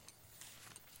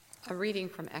A reading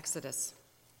from Exodus.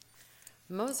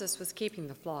 Moses was keeping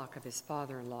the flock of his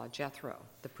father-in-law Jethro,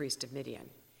 the priest of Midian.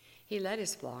 He led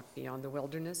his flock beyond the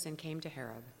wilderness and came to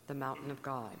Horeb, the mountain of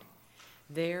God.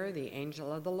 There the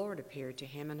angel of the Lord appeared to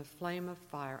him in a flame of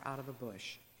fire out of a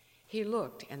bush. He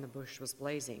looked, and the bush was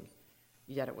blazing,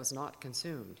 yet it was not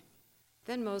consumed.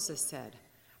 Then Moses said,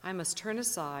 "I must turn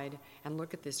aside and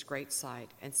look at this great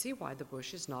sight and see why the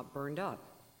bush is not burned up."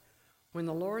 When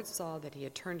the Lord saw that he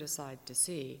had turned aside to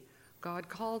see, God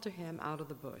called to him out of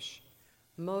the bush,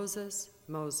 "Moses,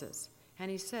 Moses."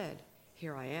 And he said,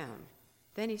 "Here I am."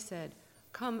 Then he said,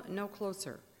 "Come no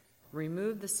closer.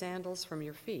 Remove the sandals from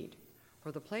your feet,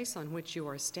 for the place on which you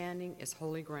are standing is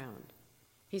holy ground."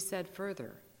 He said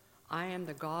further, "I am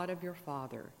the God of your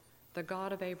father, the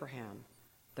God of Abraham,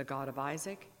 the God of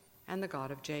Isaac, and the God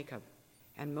of Jacob."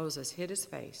 And Moses hid his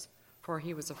face, for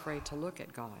he was afraid to look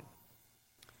at God.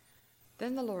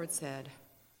 Then the Lord said,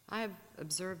 "I have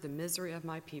observed the misery of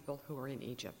my people who are in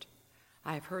Egypt.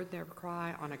 I have heard their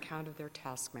cry on account of their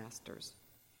taskmasters.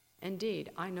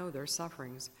 Indeed, I know their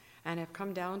sufferings, and have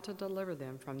come down to deliver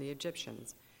them from the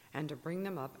Egyptians, and to bring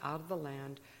them up out of the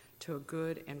land to a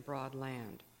good and broad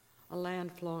land, a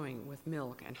land flowing with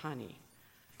milk and honey,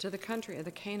 to the country of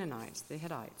the Canaanites, the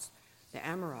Hittites, the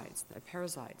Amorites, the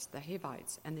Perizzites, the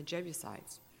Hivites, and the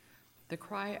Jebusites. The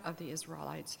cry of the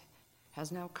Israelites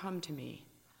has now come to me.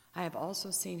 I have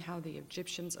also seen how the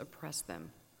Egyptians oppress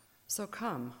them. So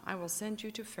come, I will send you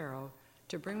to Pharaoh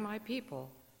to bring my people,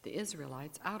 the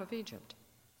Israelites, out of Egypt."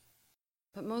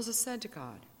 But Moses said to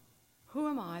God, "Who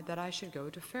am I that I should go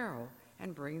to Pharaoh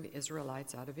and bring the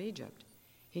Israelites out of Egypt?"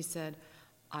 He said,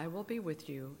 "I will be with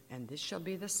you, and this shall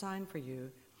be the sign for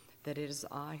you that it is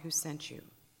I who sent you.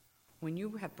 When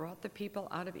you have brought the people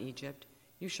out of Egypt,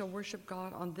 you shall worship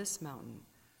God on this mountain."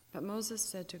 But Moses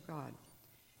said to God,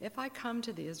 "If I come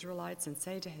to the Israelites and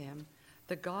say to them,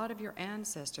 'The God of your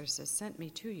ancestors has sent me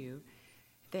to you,'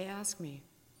 they ask me,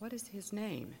 'What is his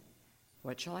name?'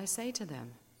 What shall I say to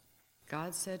them?"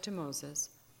 God said to Moses,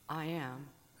 "I am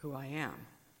who I am."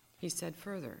 He said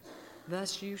further,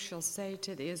 "Thus you shall say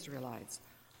to the Israelites,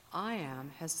 'I am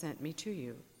has sent me to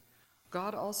you.'"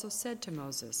 God also said to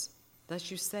Moses,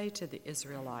 "Thus you say to the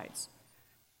Israelites,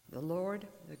 'The Lord,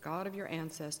 the God of your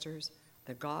ancestors,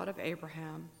 the God of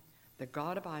Abraham, the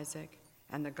God of Isaac,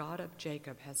 and the God of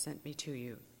Jacob has sent me to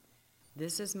you.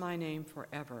 This is my name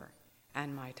forever,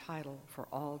 and my title for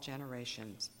all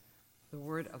generations." The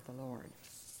word of the Lord.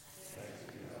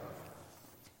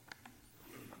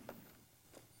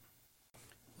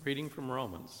 Reading from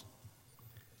Romans.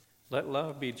 Let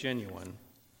love be genuine.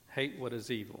 Hate what is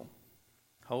evil.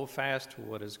 Hold fast to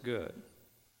what is good.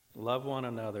 Love one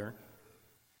another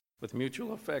with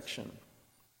mutual affection.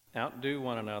 Outdo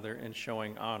one another in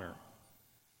showing honor.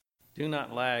 Do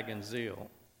not lag in zeal.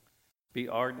 Be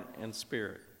ardent in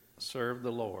spirit. Serve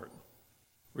the Lord.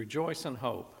 Rejoice in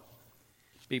hope.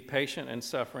 Be patient in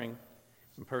suffering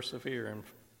and persevere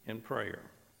in prayer.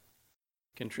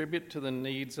 Contribute to the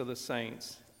needs of the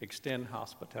saints. Extend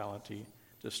hospitality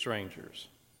to strangers.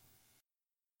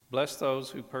 Bless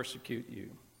those who persecute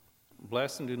you.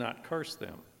 Bless and do not curse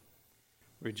them.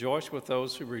 Rejoice with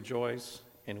those who rejoice,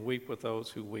 and weep with those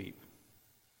who weep.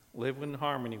 Live in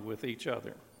harmony with each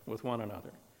other, with one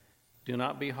another. Do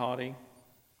not be haughty,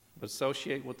 but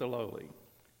associate with the lowly.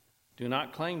 Do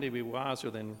not claim to be wiser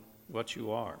than what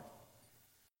you are.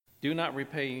 Do not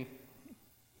repay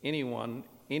anyone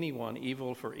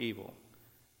evil for evil,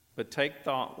 but take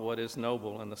thought what is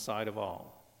noble in the sight of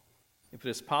all. If it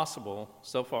is possible,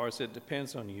 so far as it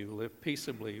depends on you, live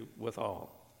peaceably with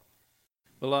all.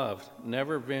 Beloved,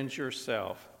 never avenge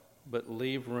yourself, but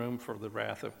leave room for the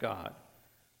wrath of God.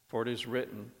 For it is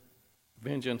written,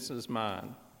 "Vengeance is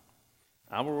mine.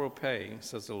 I will repay,"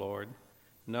 says the Lord.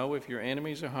 "No, if your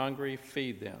enemies are hungry,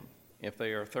 feed them. If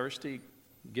they are thirsty,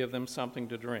 give them something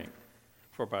to drink.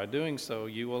 For by doing so,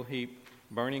 you will heap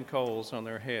burning coals on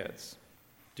their heads.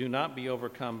 Do not be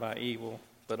overcome by evil,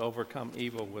 but overcome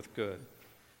evil with good."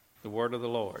 The word of the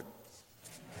Lord.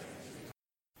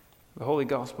 The Holy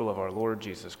Gospel of our Lord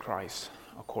Jesus Christ,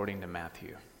 according to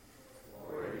Matthew.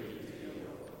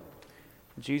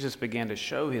 Jesus began to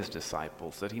show his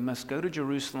disciples that he must go to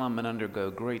Jerusalem and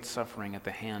undergo great suffering at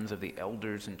the hands of the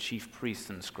elders and chief priests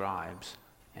and scribes,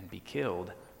 and be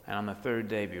killed, and on the third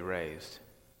day be raised.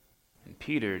 And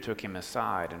Peter took him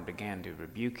aside and began to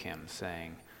rebuke him,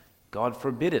 saying, "God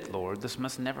forbid it, Lord, this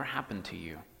must never happen to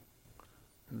you."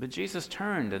 But Jesus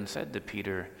turned and said to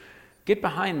Peter, "Get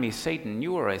behind me, Satan.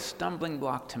 You are a stumbling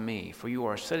block to me, for you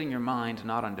are setting your mind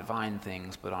not on divine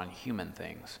things, but on human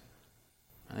things."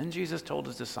 And then Jesus told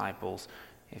his disciples,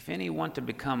 If any want to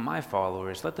become my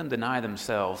followers, let them deny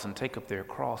themselves and take up their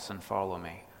cross and follow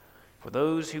me. For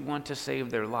those who want to save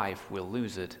their life will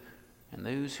lose it, and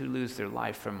those who lose their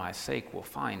life for my sake will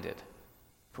find it.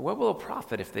 For what will it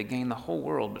profit if they gain the whole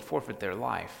world but forfeit their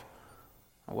life?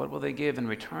 Or what will they give in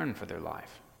return for their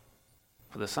life?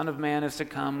 For the Son of Man is to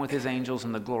come with his angels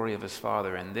in the glory of his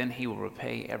Father, and then he will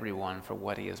repay everyone for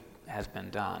what has been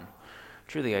done.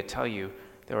 Truly I tell you,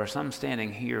 there are some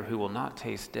standing here who will not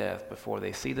taste death before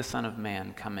they see the Son of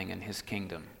Man coming in his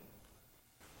kingdom.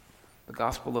 The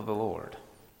Gospel of the Lord.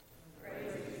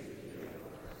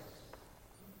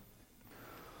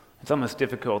 It's almost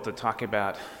difficult to talk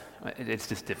about. It's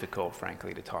just difficult,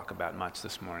 frankly, to talk about much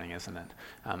this morning, isn't it?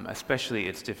 Especially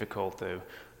it's difficult, though,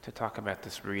 to talk about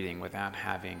this reading without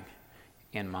having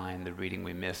in mind the reading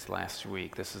we missed last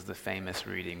week. This is the famous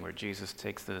reading where Jesus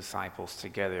takes the disciples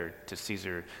together to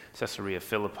Caesarea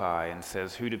Philippi and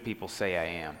says, "Who do people say I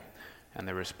am?" And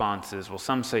the response is, well,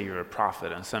 some say you're a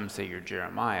prophet and some say you're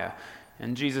Jeremiah.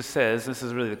 And Jesus says, this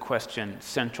is really the question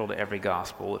central to every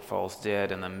gospel. It falls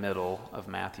dead in the middle of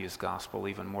Matthew's gospel,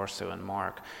 even more so in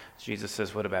Mark. Jesus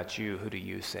says, what about you? Who do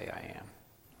you say I am?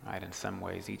 Right? In some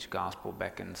ways, each gospel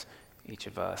beckons each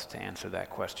of us to answer that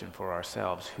question for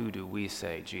ourselves. Who do we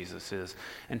say Jesus is?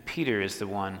 And Peter is the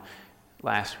one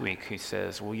last week who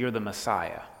says, well, you're the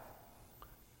Messiah.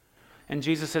 And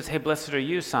Jesus says, hey, blessed are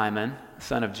you, Simon,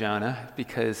 son of Jonah,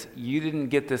 because you didn't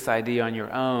get this idea on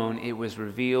your own. It was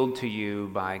revealed to you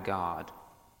by God.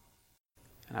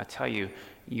 And I tell you,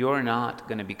 you're not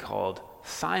going to be called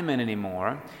Simon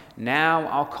anymore. Now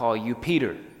I'll call you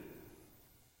Peter,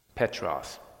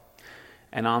 Petros.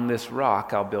 And on this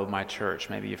rock I'll build my church.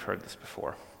 Maybe you've heard this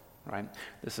before, right?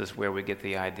 This is where we get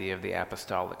the idea of the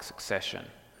apostolic succession.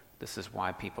 This is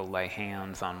why people lay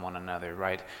hands on one another,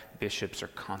 right? Bishops are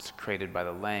consecrated by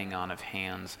the laying on of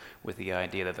hands with the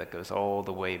idea that goes all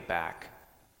the way back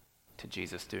to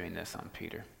Jesus doing this on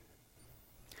Peter.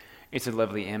 It's a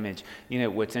lovely image. You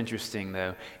know, what's interesting,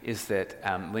 though, is that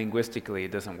linguistically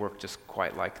it doesn't work just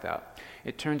quite like that.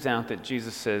 It turns out that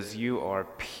Jesus says, you are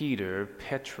Peter,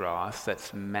 Petros,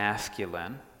 that's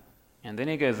masculine. And then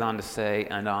he goes on to say,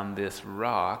 and on this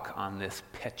rock, on this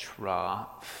Petra,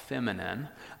 feminine,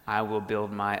 I will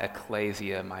build my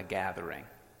ecclesia, my gathering.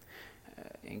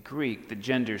 In Greek, the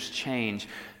genders change,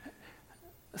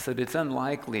 so that it's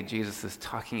unlikely Jesus is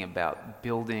talking about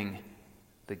building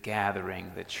the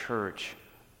gathering, the church,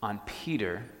 on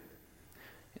Peter.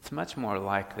 It's much more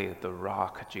likely that the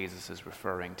rock Jesus is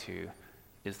referring to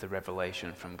is the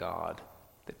revelation from God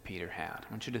that Peter had.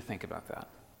 I want you to think about that.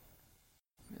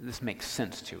 This makes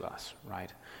sense to us,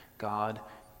 right? God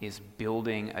is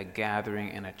building a gathering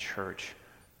and a church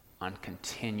on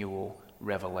continual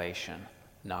revelation,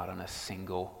 not on a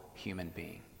single human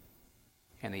being.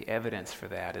 And the evidence for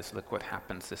that is, look what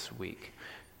happens this week.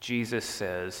 Jesus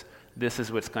says, this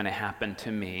is what's going to happen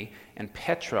to me. And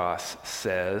Petros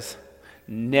says,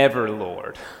 never,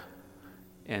 Lord.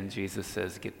 And Jesus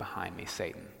says, get behind me,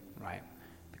 Satan, right?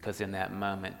 Because in that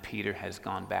moment, Peter has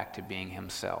gone back to being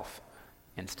himself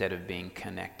instead of being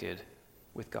connected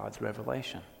with God's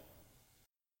revelation.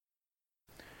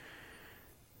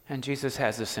 And Jesus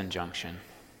has this injunction,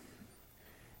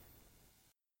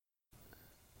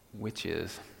 which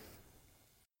is,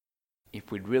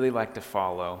 if we'd really like to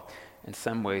follow, in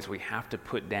some ways we have to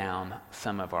put down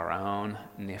some of our own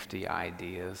nifty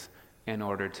ideas in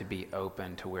order to be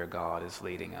open to where God is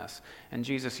leading us. And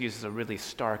Jesus uses a really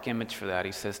stark image for that.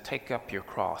 He says, take up your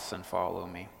cross and follow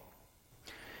me.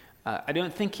 I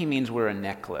don't think he means wear a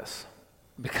necklace,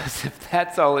 because if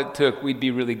that's all it took, we'd be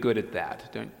really good at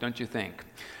that, don't you think?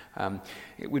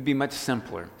 It would be much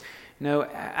simpler. No,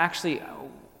 actually,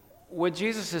 what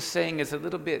Jesus is saying is a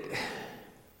little bit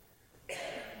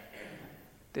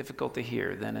difficult to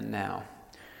hear then and now.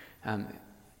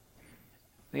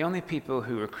 The only people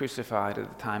who were crucified at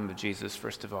the time of Jesus,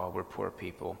 first of all, were poor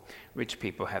people. Rich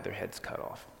people had their heads cut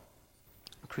off.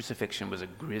 Crucifixion was a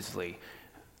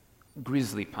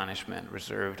grisly punishment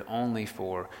reserved only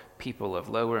for people of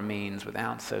lower means,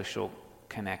 without social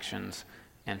connections,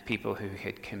 and people who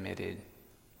had committed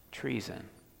treason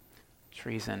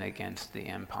against the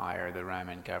empire, the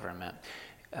Roman government.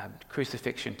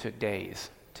 Crucifixion took days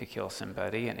to kill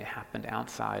somebody, and it happened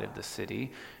outside of the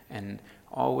city, and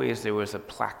always there was a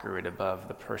placard above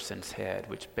the person's head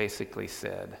which basically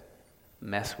said,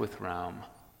 mess with Rome,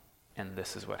 and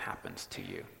this is what happens to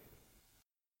you.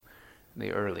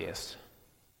 The earliest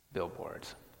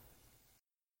billboards.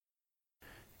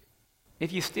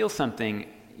 If you steal something,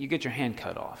 you get your hand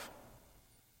cut off.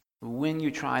 When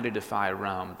you try to defy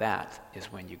Rome, that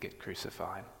is when you get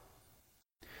crucified.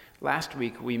 Last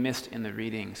week we missed in the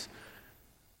readings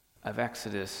of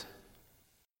Exodus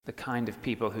the kind of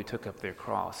people who took up their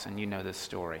cross, and you know this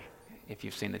story. If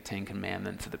you've seen the Ten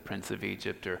Commandments or the Prince of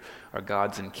Egypt or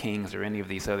Gods and Kings or any of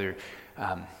these other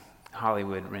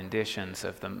Hollywood renditions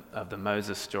of the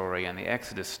Moses story and the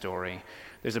Exodus story,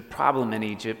 there's a problem in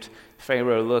Egypt.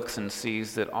 Pharaoh looks and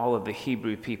sees that all of the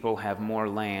Hebrew people have more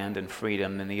land and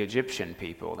freedom than the Egyptian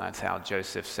people. That's how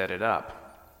Joseph set it up.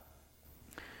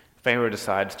 Pharaoh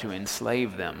decides to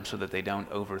enslave them so that they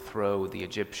don't overthrow the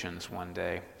Egyptians one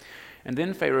day. And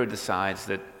then Pharaoh decides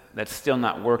that that's still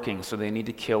not working, so they need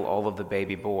to kill all of the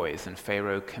baby boys. And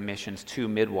Pharaoh commissions 2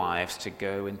 midwives to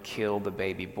go and kill the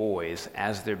baby boys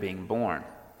as they're being born.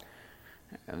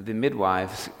 The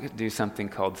midwives do something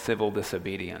called civil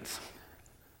disobedience.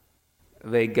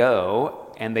 They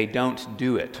go and they don't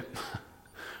do it.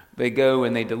 They go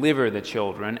and they deliver the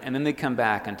children, and then they come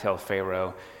back and tell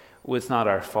Pharaoh, well, it's not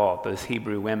our fault. Those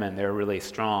Hebrew women, they're really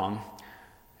strong,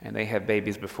 and they have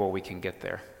babies before we can get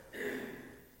there.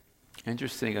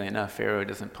 Interestingly enough, Pharaoh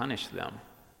doesn't punish them.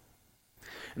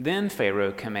 Then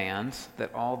Pharaoh commands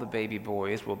that all the baby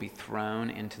boys will be thrown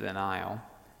into the Nile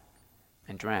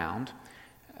and drowned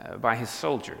by his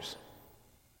soldiers.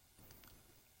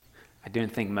 I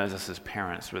don't think Moses'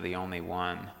 parents were the only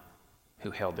one who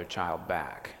held their child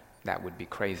back. That would be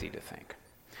crazy to think.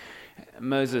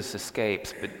 Moses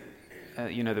escapes, but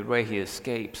the way he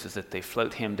escapes is that they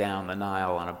float him down the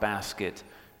Nile on a basket,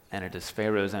 and it is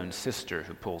Pharaoh's own sister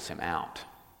who pulls him out.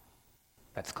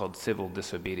 That's called civil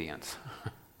disobedience.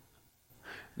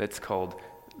 That's called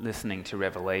listening to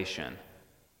revelation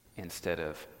instead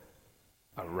of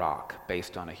a rock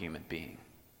based on a human being.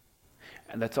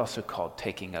 And that's also called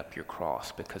taking up your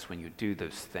cross, because when you do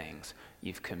those things,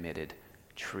 you've committed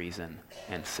treason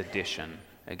and sedition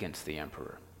against the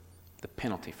emperor. The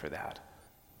penalty for that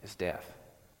is death.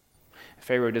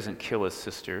 Pharaoh doesn't kill his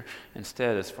sister.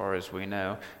 Instead, as far as we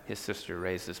know, his sister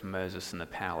raises Moses in the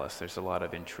palace. There's a lot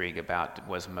of intrigue about,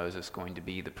 was Moses going to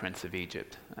be the Prince of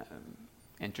Egypt?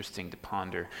 Interesting to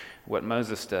ponder. What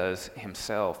Moses does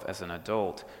himself as an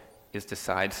adult is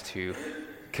decides to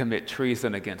commit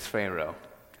treason against Pharaoh.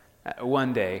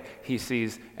 One day, he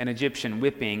sees an Egyptian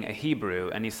whipping a Hebrew,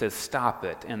 and he says, "Stop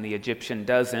it." And the Egyptian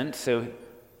doesn't, so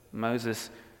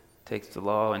Moses takes the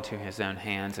law into his own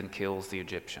hands and kills the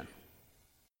Egyptian.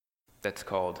 That's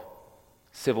called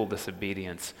civil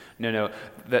disobedience. No,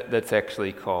 that's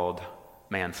actually called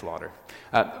manslaughter.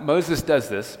 Moses does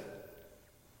this,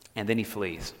 and then he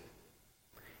flees.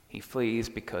 He flees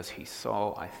because he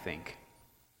saw, I think,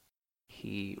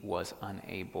 he was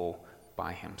unable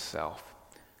by himself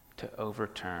to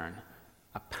overturn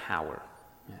a power.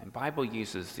 And the Bible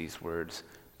uses these words,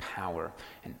 power,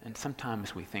 and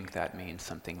sometimes we think that means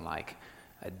something like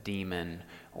a demon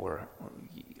or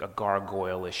a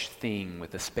gargoyle-ish thing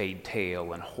with a spade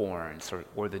tail and horns,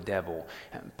 or the devil.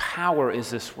 And power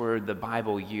is this word the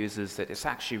Bible uses that is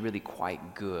actually really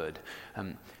quite good.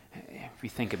 If you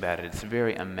think about it, it's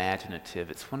very imaginative.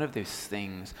 It's one of those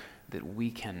things that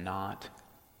we cannot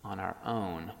on our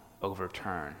own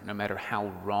overturn, no matter how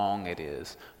wrong it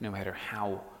is, no matter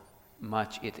how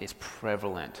much it is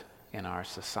prevalent in our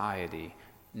society.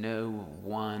 No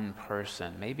one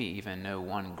person, maybe even no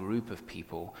one group of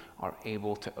people, are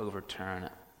able to overturn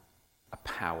a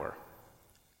power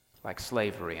like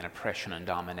slavery and oppression and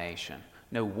domination.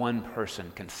 No one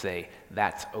person can say,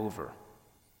 that's over.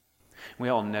 We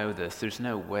all know this. There's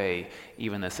no way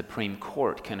even the Supreme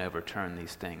Court can overturn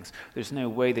these things. There's no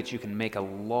way that you can make a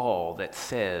law that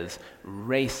says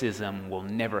racism will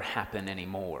never happen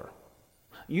anymore.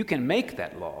 You can make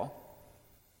that law,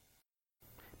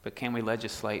 but can we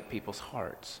legislate people's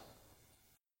hearts?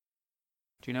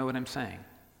 Do you know what I'm saying?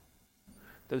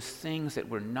 Those things that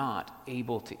we're not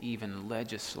able to even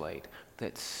legislate,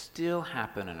 that still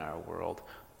happen in our world,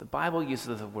 the Bible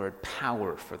uses the word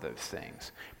power for those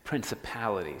things.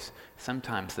 Principalities.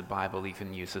 Sometimes the Bible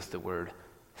even uses the word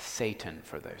Satan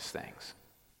for those things.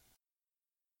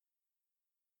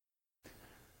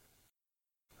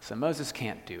 So Moses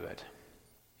can't do it.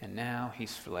 And now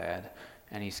he's fled,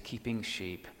 and he's keeping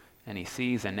sheep, and he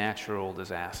sees a natural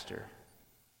disaster.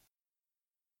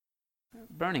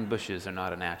 Burning bushes are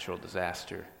not a natural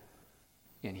disaster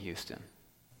in Houston,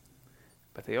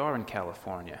 but they are in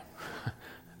California.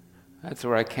 That's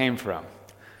where I came from.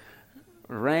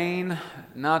 Rain,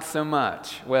 not so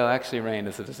much. Well, actually, rain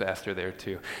is a disaster there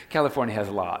too. California has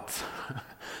lots.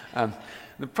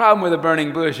 The problem with a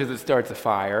burning bush is it starts a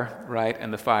fire, right?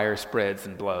 And the fire spreads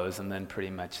and blows, and then pretty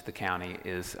much the county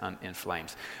is in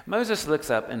flames. Moses looks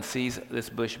up and sees this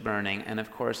bush burning, and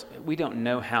of course, we don't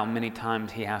know how many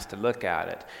times he has to look at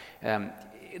it.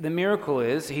 the miracle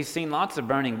is he's seen lots of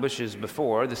burning bushes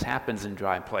before. This happens in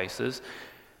dry places.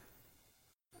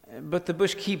 But the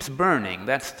bush keeps burning.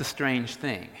 That's the strange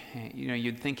thing.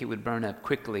 You'd think it would burn up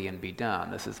quickly and be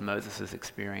done. This is Moses'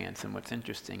 experience. And what's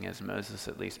interesting is Moses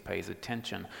at least pays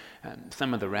attention.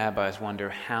 Some of the rabbis wonder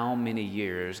how many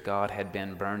years God had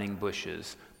been burning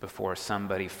bushes before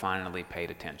somebody finally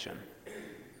paid attention.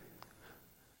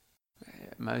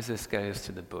 Moses goes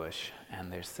to the bush,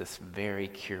 and there's this very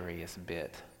curious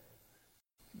bit.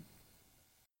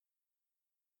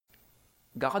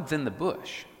 God's in the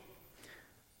bush.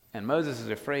 And Moses is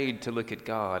afraid to look at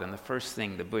God, and the first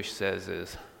thing the bush says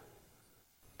is,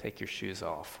 "Take your shoes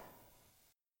off."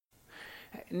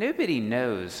 Nobody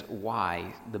knows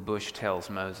why the bush tells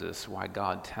Moses, why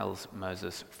God tells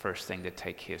Moses first thing to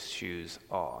take his shoes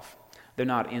off. They're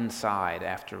not inside,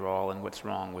 after all, and what's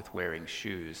wrong with wearing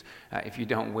shoes? If you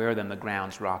don't wear them, the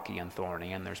ground's rocky and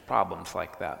thorny, and there's problems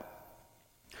like that.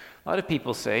 A lot of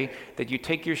people say that you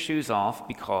take your shoes off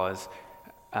because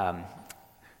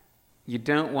you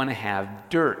don't want to have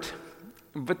dirt.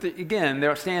 But again,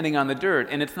 they're standing on the dirt,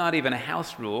 and it's not even a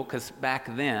house rule, because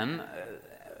back then,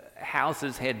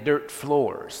 houses had dirt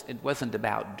floors. It wasn't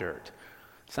about dirt.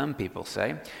 Some people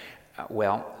say,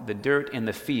 the dirt in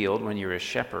the field when you're a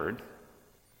shepherd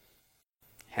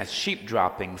has sheep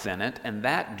droppings in it, and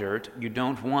that dirt you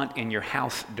don't want in your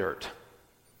house dirt.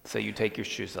 So you take your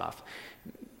shoes off.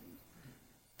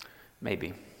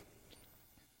 Maybe.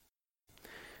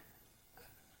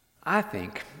 I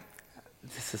think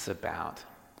this is about,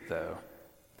 though,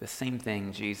 the same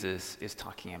thing Jesus is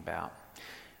talking about.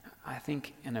 I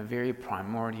think in a very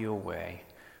primordial way,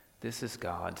 this is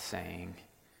God saying,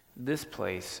 this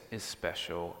place is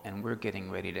special, and we're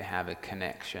getting ready to have a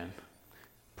connection,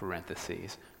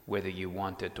 parentheses, whether you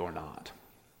want it or not.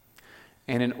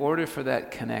 And in order for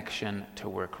that connection to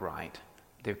work right,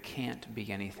 there can't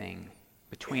be anything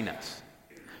between us.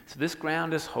 So this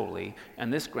ground is holy,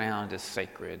 and this ground is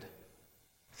sacred.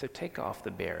 So take off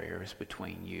the barriers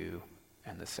between you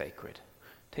and the sacred.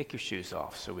 Take your shoes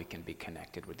off so we can be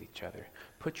connected with each other.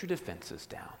 Put your defenses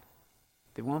down.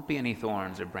 There won't be any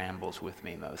thorns or brambles with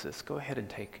me, Moses. Go ahead and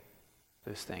take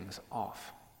those things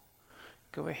off.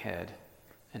 Go ahead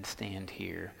and stand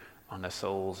here on the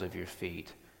soles of your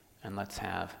feet, and let's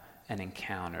have an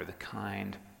encounter, the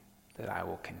kind that I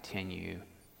will continue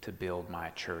to build my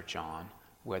church on,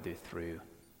 whether through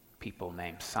people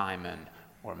named Simon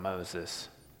or Moses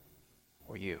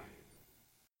or you.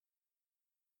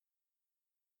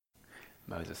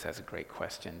 Moses has a great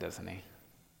question, doesn't he?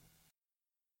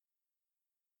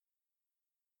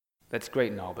 That's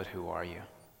great and all, but who are you?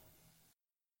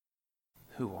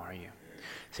 Who are you?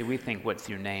 See, we think what's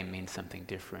your name means something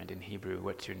different. In Hebrew,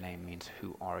 what's your name means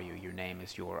who are you? Your name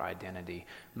is your identity.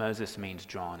 Moses means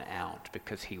drawn out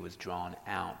because he was drawn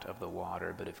out of the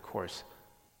water. But of course,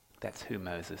 that's who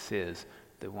Moses is,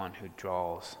 the one who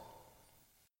draws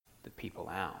the people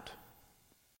out.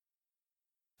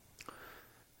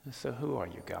 So who are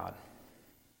you, God?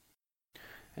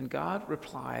 And God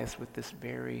replies with this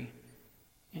very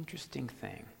interesting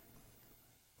thing.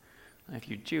 If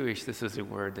you're Jewish, this is a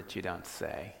word that you don't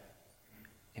say.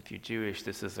 If you're Jewish,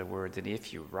 this is a word that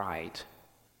if you write,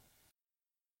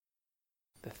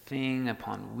 the thing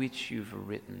upon which you've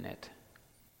written it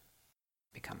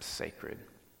becomes sacred.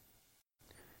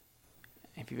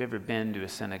 If you've ever been to a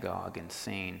synagogue and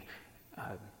seen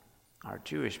our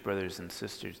Jewish brothers and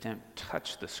sisters don't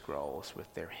touch the scrolls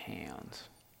with their hands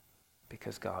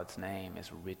because God's name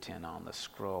is written on the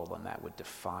scroll, and that would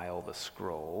defile the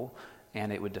scroll,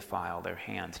 and it would defile their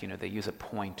hands. They use a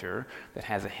pointer that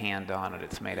has a hand on it.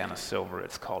 It's made out of silver.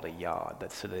 It's called a yod.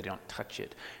 That's so they don't touch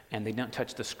it. And they don't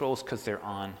touch the scrolls because they're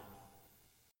on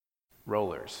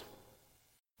rollers,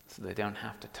 so they don't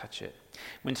have to touch it.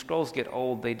 When scrolls get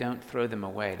old, they don't throw them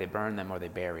away. They burn them or they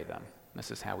bury them.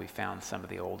 This is how we found some of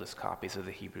the oldest copies of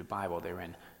the Hebrew Bible. They're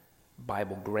in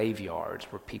Bible graveyards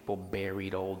where people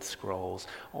buried old scrolls,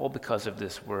 all because of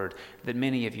this word that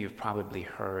many of you have probably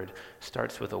heard,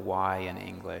 starts with a Y in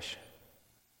English.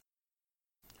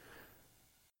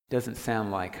 Doesn't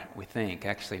sound like we think.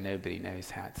 Actually, nobody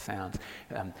knows how it sounds.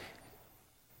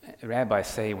 Rabbis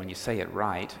say when you say it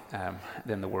right,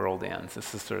 then the world ends.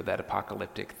 This is sort of that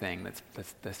apocalyptic thing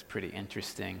that's pretty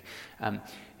interesting.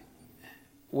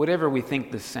 Whatever we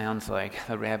think this sounds like,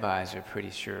 the rabbis are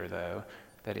pretty sure, though,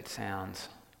 that it sounds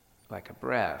like a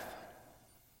breath.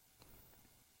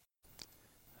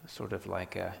 Sort of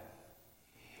like a...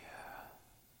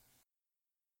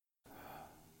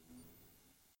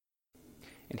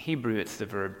 In Hebrew, it's the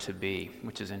verb to be,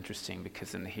 which is interesting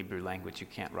because in the Hebrew language, you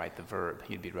can't write the verb.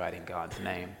 You'd be writing God's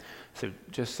name. So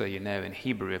just so you know, in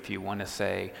Hebrew, if you want to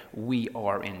say, we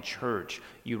are in church,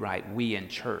 you write we in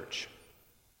church.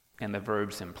 And the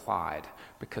verb's implied,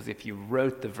 because if you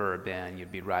wrote the verb in,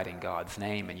 you'd be writing God's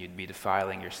name and you'd be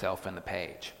defiling yourself in the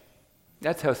page.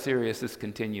 That's how serious this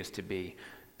continues to be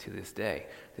to this day,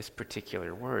 this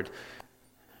particular word.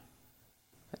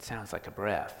 That sounds like a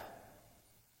breath.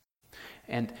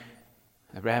 And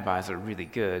the rabbis are really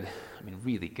good,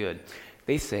 really good.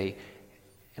 They say,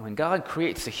 and when God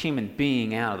creates a human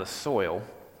being out of the soil,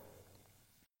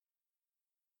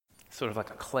 sort of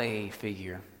like a clay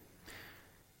figure,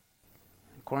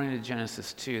 according to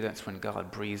Genesis 2, that's when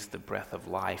God breathes the breath of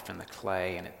life in the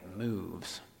clay and it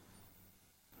moves.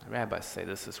 The rabbis say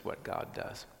this is what God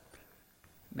does.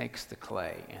 Makes the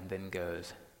clay and then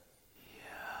goes,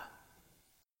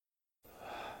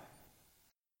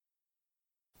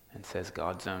 and says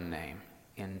God's own name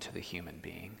into the human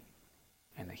being.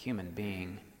 And the human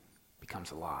being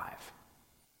becomes alive.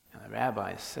 And the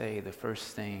rabbis say the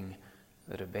first thing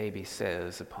that a baby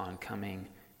says upon coming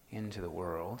into the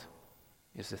world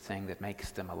is the thing that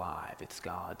makes them alive. It's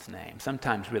God's name,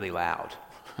 sometimes really loud.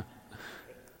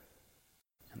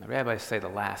 And the rabbis say the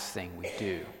last thing we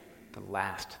do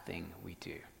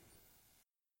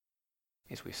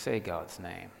is we say God's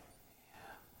name.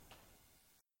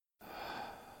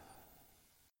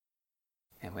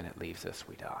 And when it leaves us,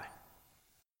 we die.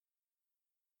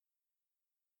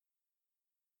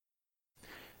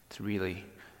 It's really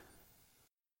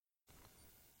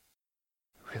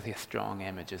a strong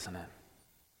image, isn't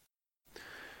it?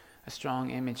 A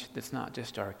strong image that's not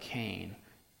just arcane,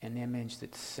 an image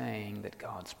that's saying that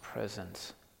God's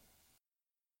presence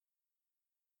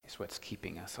is what's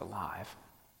keeping us alive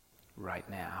right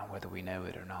now, whether we know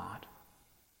it or not.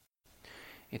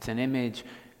 It's an image,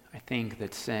 I think,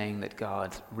 that's saying that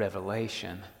God's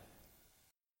revelation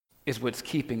is what's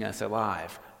keeping us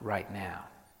alive right now.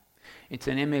 It's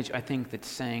an image, I think, that's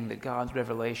saying that God's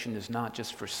revelation is not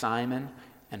just for Simon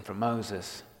and for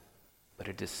Moses, but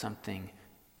it is something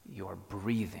you're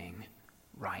breathing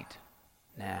right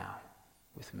now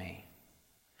with me.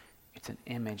 It's an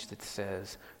image that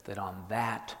says that on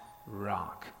that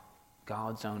rock,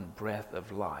 God's own breath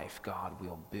of life, God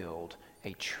will build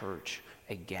a church,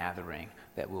 a gathering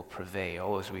that will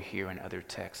prevail, as we hear in other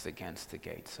texts, against the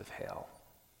gates of hell.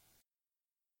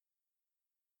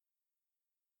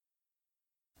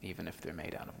 Even if they're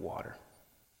made out of water.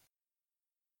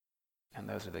 And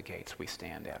those are the gates we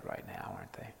stand at right now,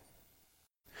 aren't they?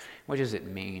 What does it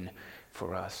mean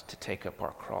for us to take up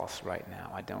our cross right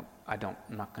now? I'm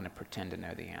not going to pretend to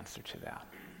know the answer to that.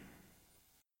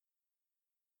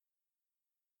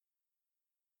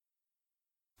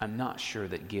 I'm not sure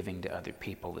that giving to other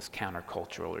people is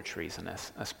countercultural or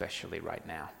treasonous, especially right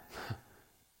now.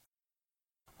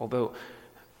 Although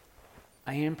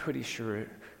I am pretty sure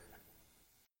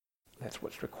that's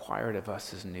what's required of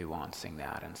us, is nuancing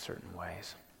that in certain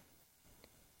ways.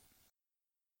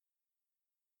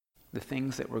 The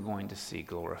things that we're going to see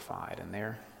glorified, and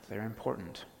they're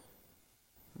important.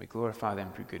 We glorify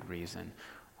them for good reason,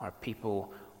 are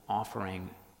people offering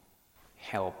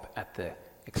help at the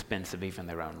expense of even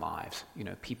their own lives.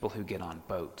 People who get on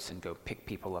boats and go pick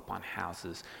people up on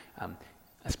houses,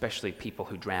 especially people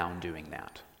who drown doing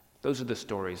that. Those are the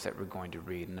stories that we're going to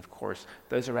read, and of course,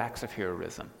 those are acts of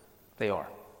heroism. They are.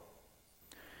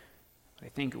 But I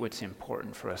think what's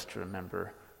important for us to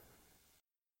remember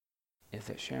is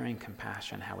that sharing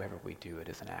compassion, however we do it,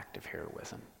 is an act of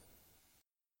heroism.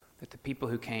 That the people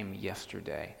who came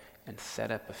yesterday and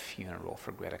set up a funeral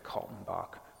for Greta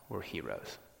Kaltenbach were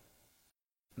heroes.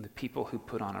 And the people who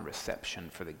put on a reception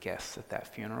for the guests at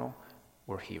that funeral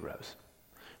were heroes.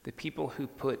 The people who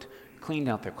cleaned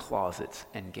out their closets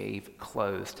and gave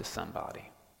clothes to somebody,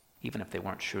 even if they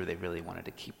weren't sure they really wanted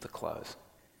to keep the clothes.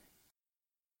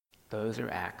 Those are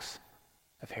acts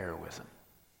of heroism.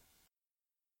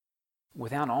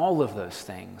 Without all of those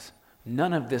things,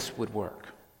 none of this would work.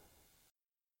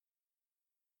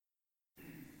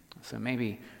 So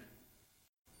maybe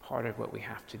part of what we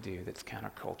have to do that's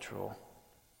countercultural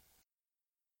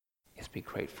is be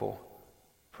grateful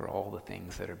for all the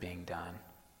things that are being done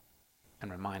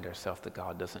and remind ourselves that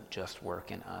God doesn't just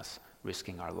work in us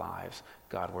risking our lives.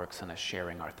 God works in us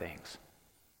sharing our things.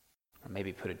 Or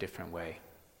maybe put a different way,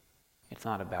 it's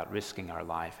not about risking our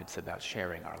life, it's about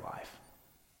sharing our life.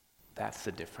 That's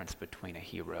the difference between a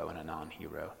hero and a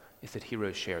non-hero, is that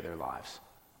heroes share their lives,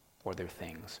 or their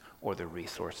things, or their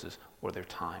resources, or their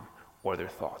time, or their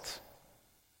thoughts.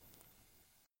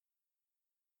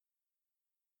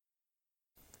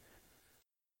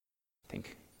 I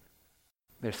think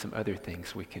there's some other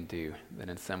things we can do that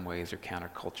in some ways are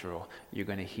countercultural. You're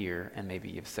going to hear, and maybe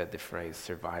you've said the phrase,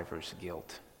 survivor's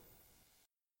guilt.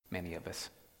 Many of us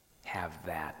have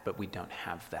that, but we don't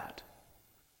have that.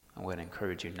 I would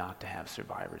encourage you not to have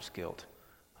survivor's guilt.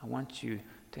 I want you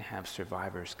to have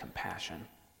survivor's compassion.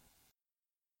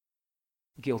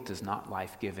 Guilt is not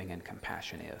life-giving, and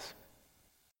compassion is.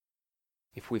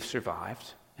 If we've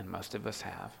survived, and most of us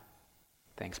have,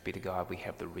 thanks be to God, we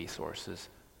have the resources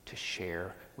to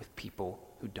share with people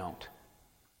who don't.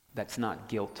 That's not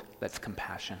guilt, that's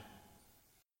compassion.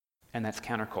 And that's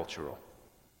countercultural.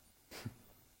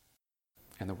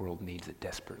 And the world needs it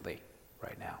desperately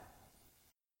right now.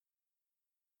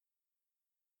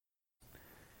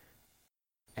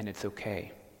 And it's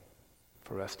okay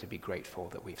for us to be grateful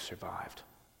that we've survived.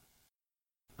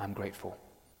 I'm grateful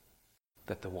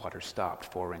that the water stopped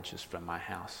 4 inches from my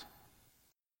house.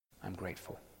 I'm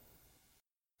grateful.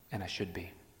 And I should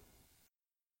be.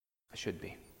 I should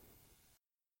be.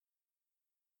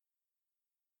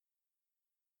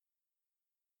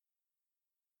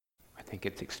 I think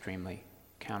it's extremely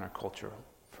countercultural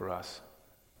for us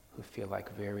who feel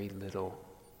like very little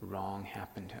wrong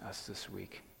happened to us this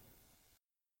week,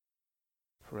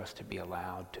 for us to be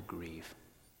allowed to grieve,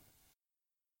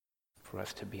 for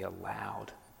us to be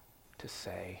allowed to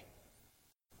say,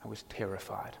 I was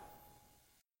terrified.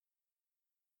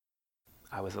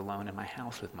 I was alone in my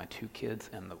house with my 2 kids,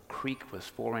 and the creek was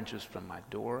 4 inches from my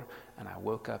door, and I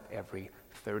woke up every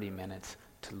 30 minutes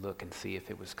to look and see if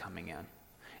it was coming in.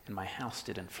 And my house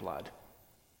didn't flood.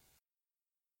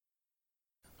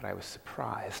 But I was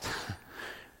surprised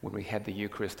when we had the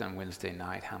Eucharist on Wednesday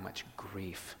night how much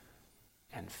grief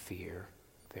and fear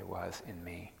there was in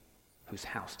me, whose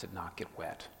house did not get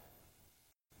wet.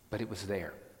 But it was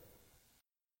there.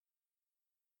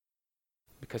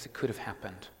 Because it could have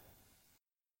happened.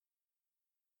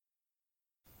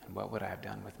 And what would I have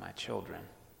done with my children?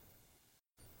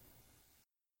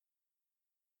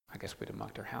 I guess we'd have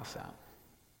mucked our house out.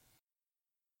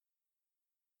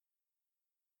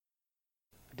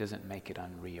 It doesn't make it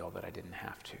unreal that I didn't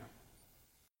have to.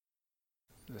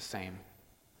 The same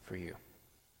for you.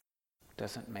 It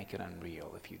doesn't make it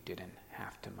unreal if you didn't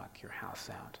have to muck your house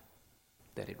out,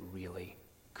 that it really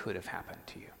could have happened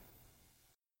to you.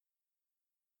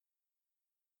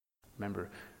 Remember,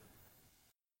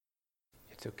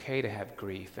 it's okay to have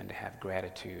grief and to have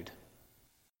gratitude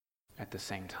at the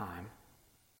same time.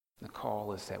 The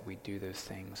call is that we do those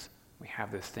things, we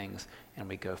have those things, and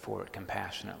we go for it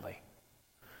compassionately.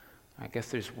 I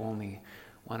guess there's only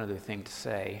one other thing to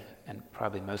say, and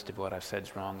probably most of what I've said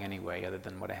is wrong anyway, other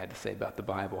than what I had to say about the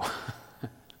Bible.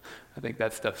 I think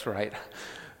that stuff's right.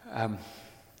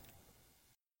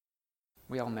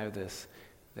 We all know this,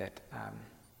 that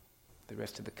the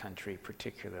rest of the country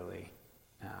particularly,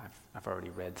 I've already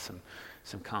read some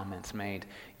comments made,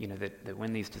 that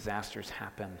when these disasters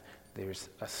happen, there's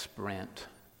a sprint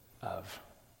of,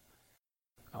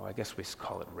 I guess we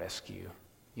call it rescue.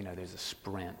 There's a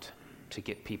sprint to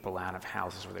get people out of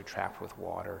houses where they're trapped with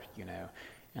water,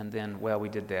 And then, we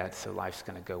did that, so life's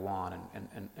going to go on,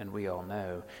 and we all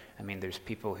know. There's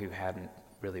people who hadn't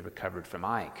really recovered from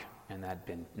Ike, and that'd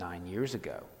been 9 years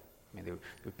ago. There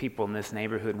were people in this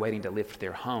neighborhood waiting to lift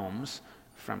their homes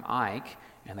from Ike,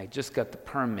 and they just got the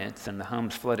permits, and the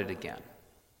homes flooded again,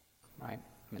 right?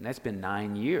 That's been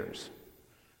 9 years.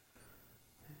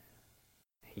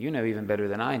 You know even better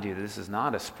than I do that this is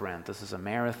not a sprint, this is a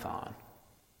marathon.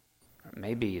 Or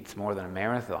maybe it's more than a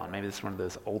marathon. Maybe it's one of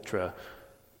those ultra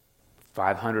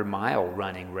 500-mile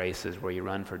running races where you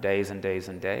run for days and days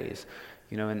and days.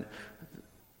 And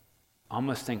I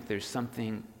almost think there's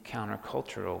something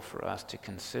countercultural for us to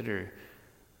consider,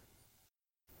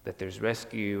 that there's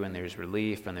rescue and there's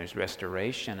relief and there's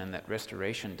restoration, and that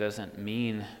restoration doesn't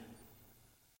mean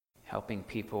helping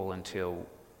people until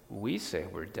we say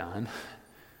we're done.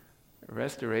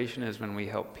 Restoration is when we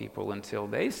help people until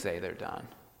they say they're done.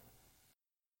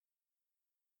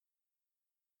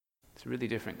 It's a really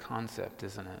different concept,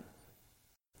 isn't it?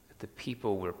 That the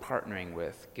people we're partnering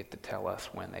with get to tell us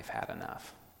when they've had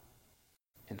enough,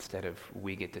 instead of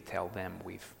we get to tell them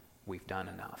we've done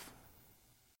enough.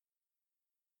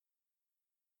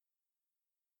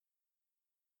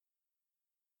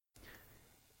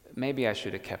 Maybe I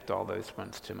should have kept all those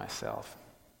ones to myself.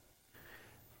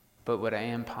 But what I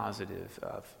am positive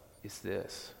of is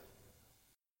this.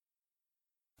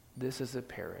 This is a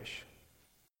parish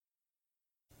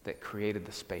that created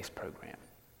the space program.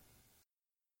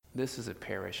 This is a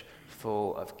parish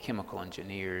full of chemical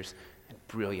engineers and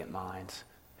brilliant minds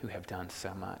who have done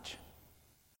so much.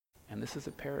 And this is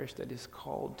a parish that is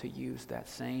called to use that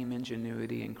same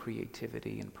ingenuity and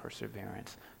creativity and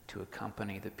perseverance to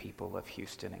accompany the people of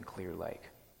Houston and Clear Lake.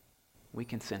 We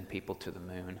can send people to the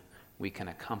moon. We can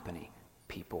accompany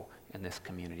people in this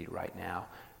community right now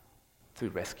through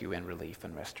rescue and relief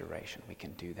and restoration. We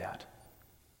can do that.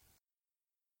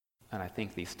 And I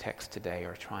think these texts today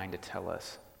are trying to tell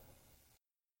us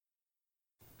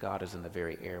God is in the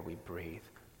very air we breathe,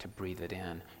 to breathe it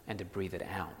in and to breathe it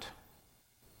out.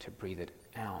 To breathe it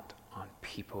out on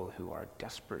people who are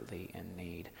desperately in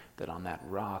need, that on that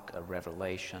rock of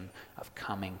revelation, of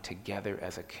coming together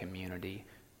as a community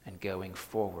and going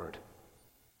forward,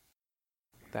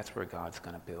 that's where God's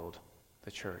going to build the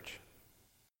church.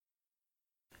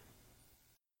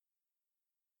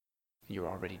 You're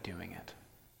already doing it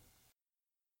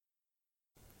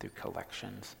through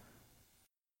collections,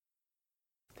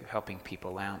 through helping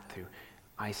people out, through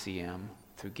ICM,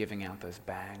 through giving out those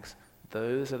bags.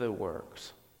 Those are the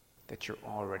works that you're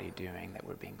already doing, that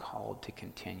we're being called to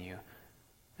continue.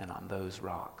 And on those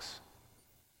rocks,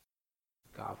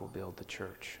 God will build the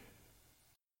church.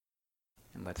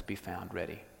 And let's be found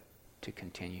ready to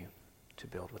continue to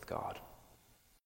build with God.